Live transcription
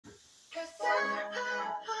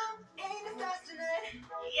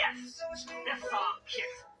Yes, this song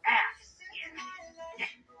kicks ass.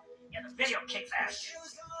 Yeah, the video kicks ass.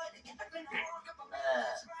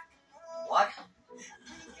 What?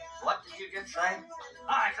 What did you just say? Oh,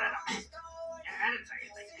 I said, I didn't say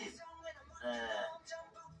anything.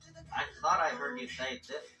 I thought I heard you say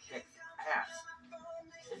this kicks ass.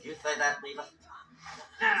 Did you say that, Beavis?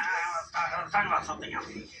 I was talking about something else.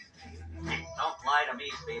 Don't lie to me,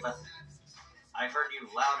 Beavis. I heard you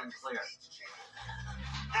loud and clear.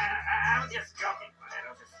 I was just joking, but it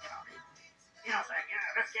was just, saying,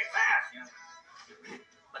 this kicks ass,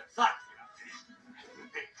 but sucks,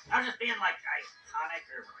 I was just being like iconic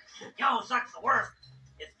or sucks the worst.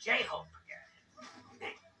 It's J-Hope.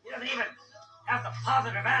 He doesn't even have the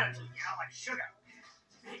positive attitude, like Sugar.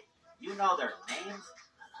 You know their names?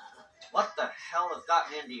 What the hell has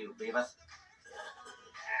gotten into you, Beavis?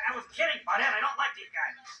 I was kidding, Butthead. I don't like these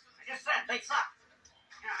guys. I just said they suck.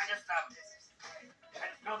 I just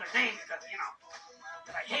know their names because,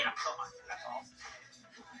 because I hate them so much. That's all.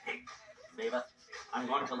 Beavis, I'm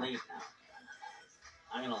going to leave now.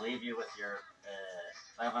 I'm going to leave you with your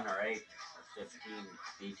 7 or 8 or 15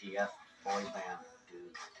 BTS boy band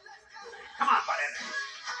dudes. Come on, Butthead.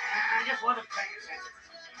 I just wasn't paying attention.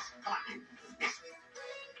 Come on.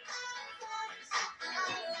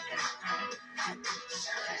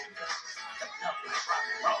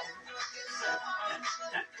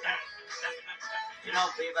 You know,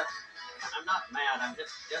 Beavis, I'm not mad. I'm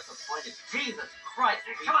just disappointed. Jesus Christ,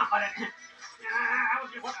 Beavis. Come on, Butthead. I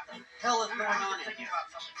was just... What the hell is going on in here?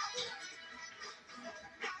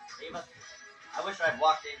 Beavis, I wish I'd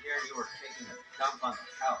walked in here and you were taking a dump on the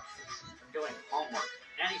couch. Doing homework.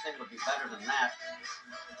 Anything would be better than that.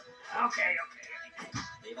 Okay.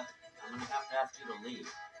 Beavis, I'm going to have to ask you to leave.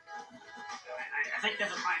 I think this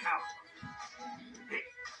is my house.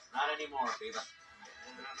 Not anymore, Beavis.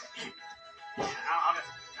 I'll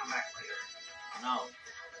just come back later. No,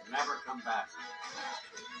 never come back.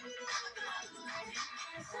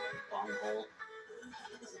 Bunghole.